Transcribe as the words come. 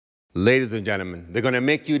Ladies and gentlemen, they're going to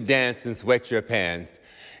make you dance and sweat your pants.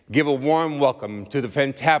 Give a warm welcome to the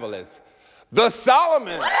fantabulous, the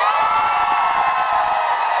Solomons.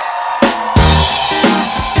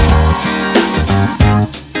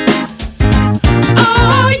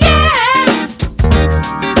 Oh yeah!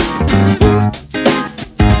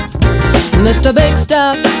 Mr. Big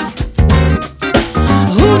Stuff,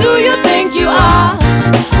 who do you think you are?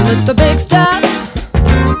 Mr. Big Stuff,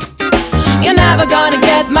 you're never gonna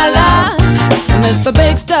get my love. Mr.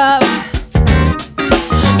 Big Stuff,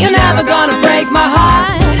 you're never gonna break my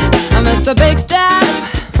heart. Mr. Big Stuff,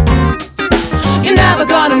 you're never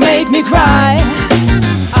gonna make me cry.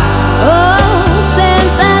 Oh,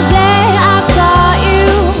 since the day I saw you,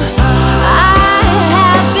 I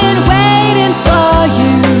have been waiting for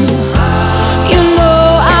you. You know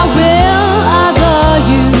I will adore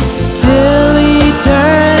you till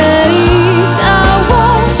eternity. So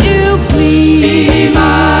won't you please be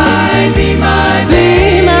my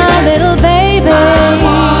little baby? My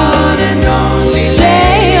one and only.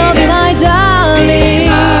 Say you'll be my darling.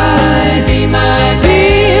 Be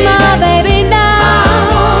my baby now.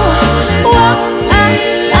 Oh,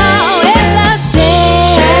 it's a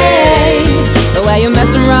shame the way you're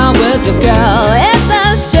messing around with your girl. It's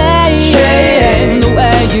a shame the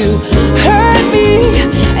way you hurt me.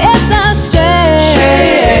 It's a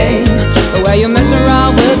shame the way you're messing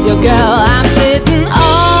around with your girl. I'm sitting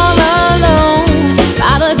all alone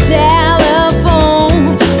by the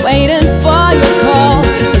telephone, waiting for your call,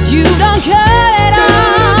 but you don't cut it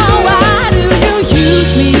all. Why do you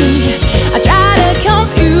use me? I try to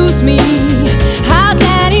confuse me. How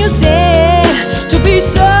can you stay to be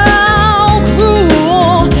so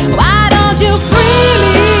cruel? Why don't you free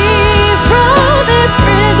me from this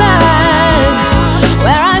prison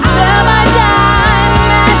where I serve my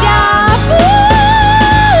time as your fool?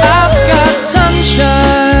 I've got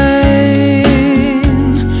sunshine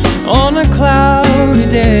on a cloudy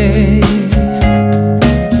day.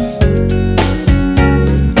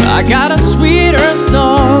 I got a sweeter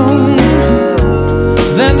song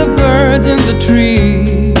than the birds in the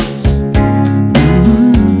trees.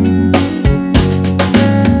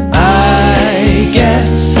 I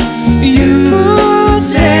guess you'd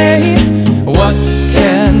say, what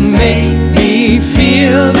can make me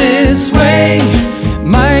feel this way?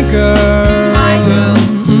 My girl, my girl,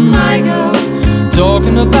 my girl.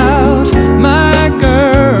 Talking about my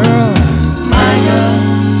girl, my girl.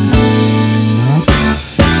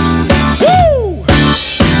 Woo!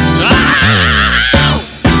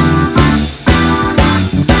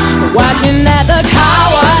 Watching at the car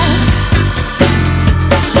wash,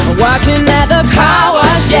 working at the car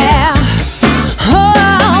wash, yeah.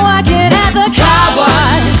 Oh, working at the car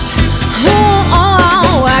wash.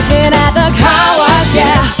 Oh, working at the car wash,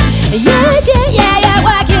 yeah. Yeah,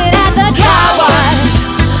 working at the car wash.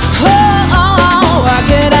 Oh,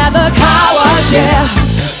 working at the car wash, yeah.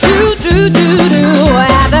 Do.